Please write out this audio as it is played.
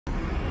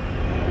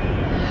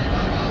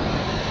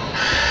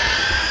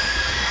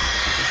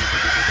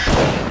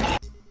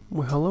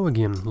Well, hello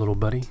again, little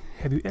buddy.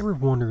 Have you ever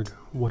wondered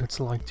what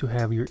it's like to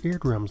have your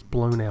eardrums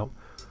blown out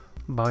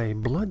by a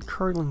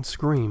blood-curdling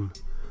scream?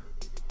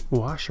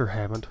 Well, I sure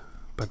haven't,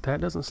 but that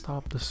doesn't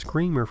stop the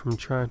screamer from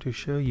trying to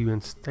show you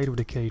in State of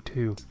Decay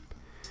 2.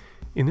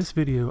 In this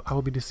video, I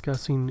will be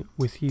discussing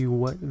with you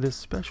what this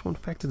special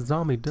infected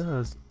zombie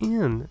does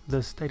in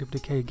the State of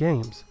Decay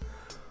games.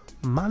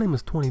 My name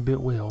is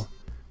 20-Bit Will,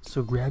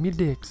 so grab your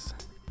dicks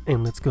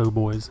and let's go,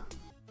 boys.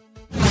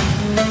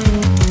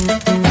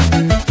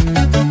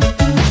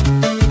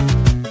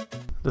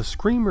 The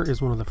Screamer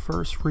is one of the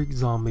first freak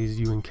zombies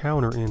you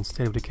encounter in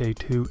State of Decay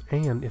 2,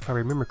 and if I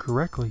remember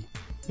correctly,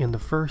 in the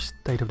first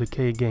State of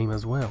Decay game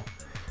as well.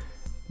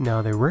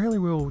 Now, they rarely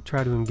will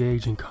try to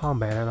engage in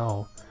combat at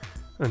all.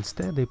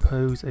 Instead, they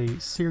pose a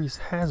serious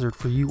hazard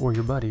for you or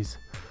your buddies.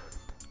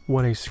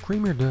 What a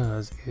Screamer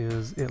does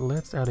is it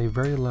lets out a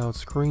very loud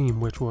scream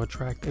which will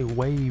attract a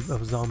wave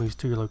of zombies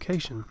to your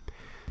location.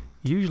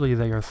 Usually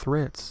they are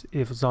threats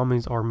if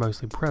zombies are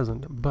mostly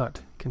present,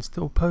 but can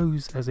still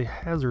pose as a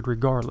hazard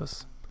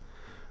regardless.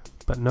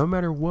 But no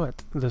matter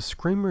what, the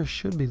Screamer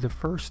should be the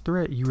first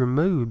threat you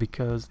remove,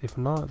 because if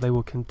not, they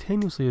will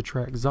continuously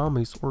attract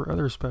zombies or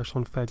other special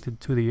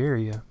infected to the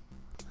area.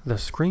 The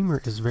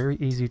Screamer is very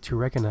easy to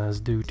recognize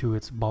due to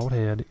its bald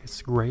head,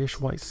 its grayish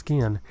white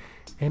skin,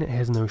 and it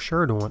has no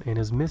shirt on and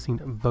is missing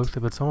both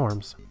of its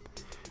arms.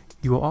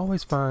 You will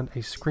always find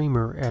a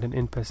Screamer at an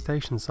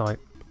infestation site.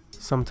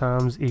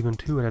 Sometimes even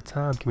two at a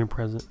time can be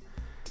present.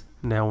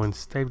 Now in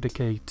State of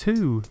Decay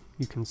 2,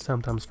 you can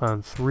sometimes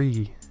find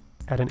 3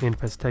 at an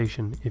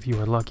infestation if you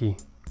are lucky.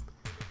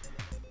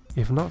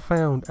 If not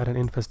found at an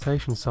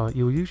infestation site,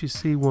 you'll usually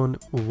see one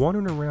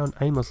wandering around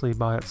aimlessly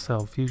by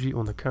itself, usually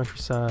on the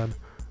countryside,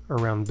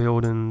 around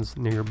buildings,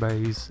 near your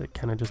base. It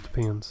kind of just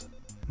depends.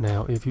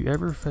 Now, if you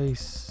ever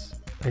face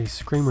a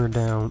Screamer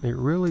down, it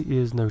really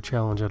is no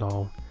challenge at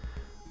all.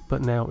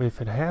 But now,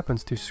 if it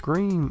happens to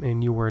scream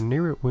and you are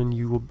near it, when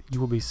you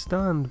will be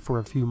stunned for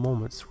a few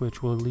moments,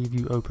 which will leave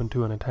you open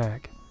to an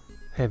attack.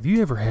 Have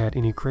you ever had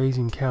any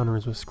crazy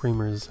encounters with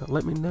Screamers?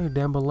 Let me know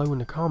down below in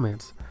the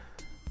comments.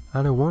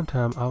 I know one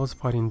time I was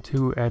fighting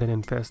 2 at an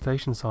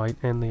infestation site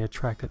and they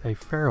attracted a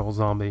feral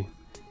zombie.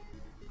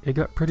 It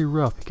got pretty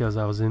rough because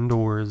I was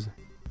indoors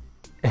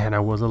and I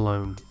was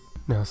alone.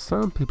 Now,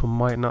 some people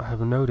might not have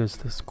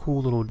noticed this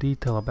cool little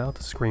detail about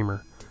the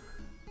Screamer,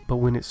 but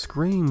when it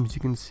screams,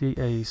 you can see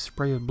a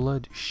spray of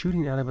blood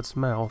shooting out of its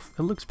mouth.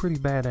 It looks pretty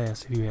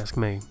badass if you ask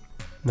me.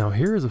 Now,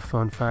 here is a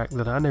fun fact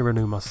that I never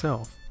knew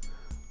myself,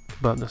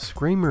 but the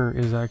Screamer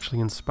is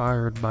actually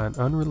inspired by an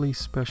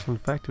unreleased special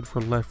infected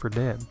for Left 4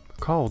 Dead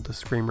called the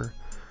Screamer,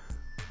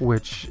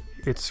 which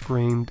it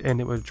screamed and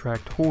it would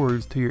attract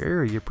hordes to your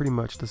area, pretty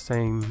much the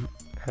same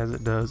as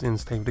it does in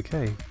State of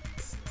Decay.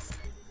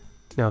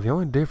 Now, the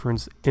only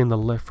difference in the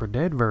Left 4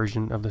 Dead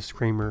version of the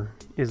Screamer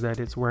is that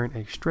it's wearing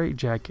a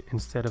straitjacket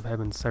instead of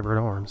having severed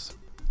arms.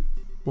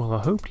 Well,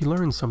 I hope you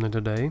learned something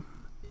today.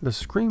 The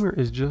Screamer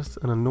is just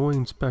an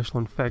annoying special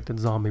infected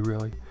zombie,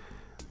 really.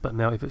 But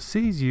now if it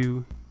sees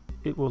you,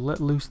 it will let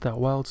loose that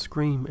wild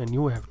scream and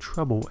you'll have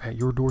trouble at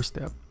your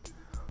doorstep.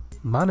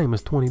 My name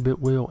is 20-Bit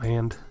Will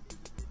and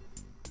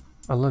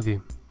I love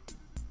you.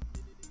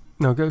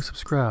 Now go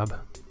subscribe,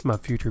 my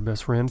future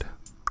best friend.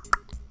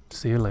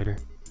 See you later.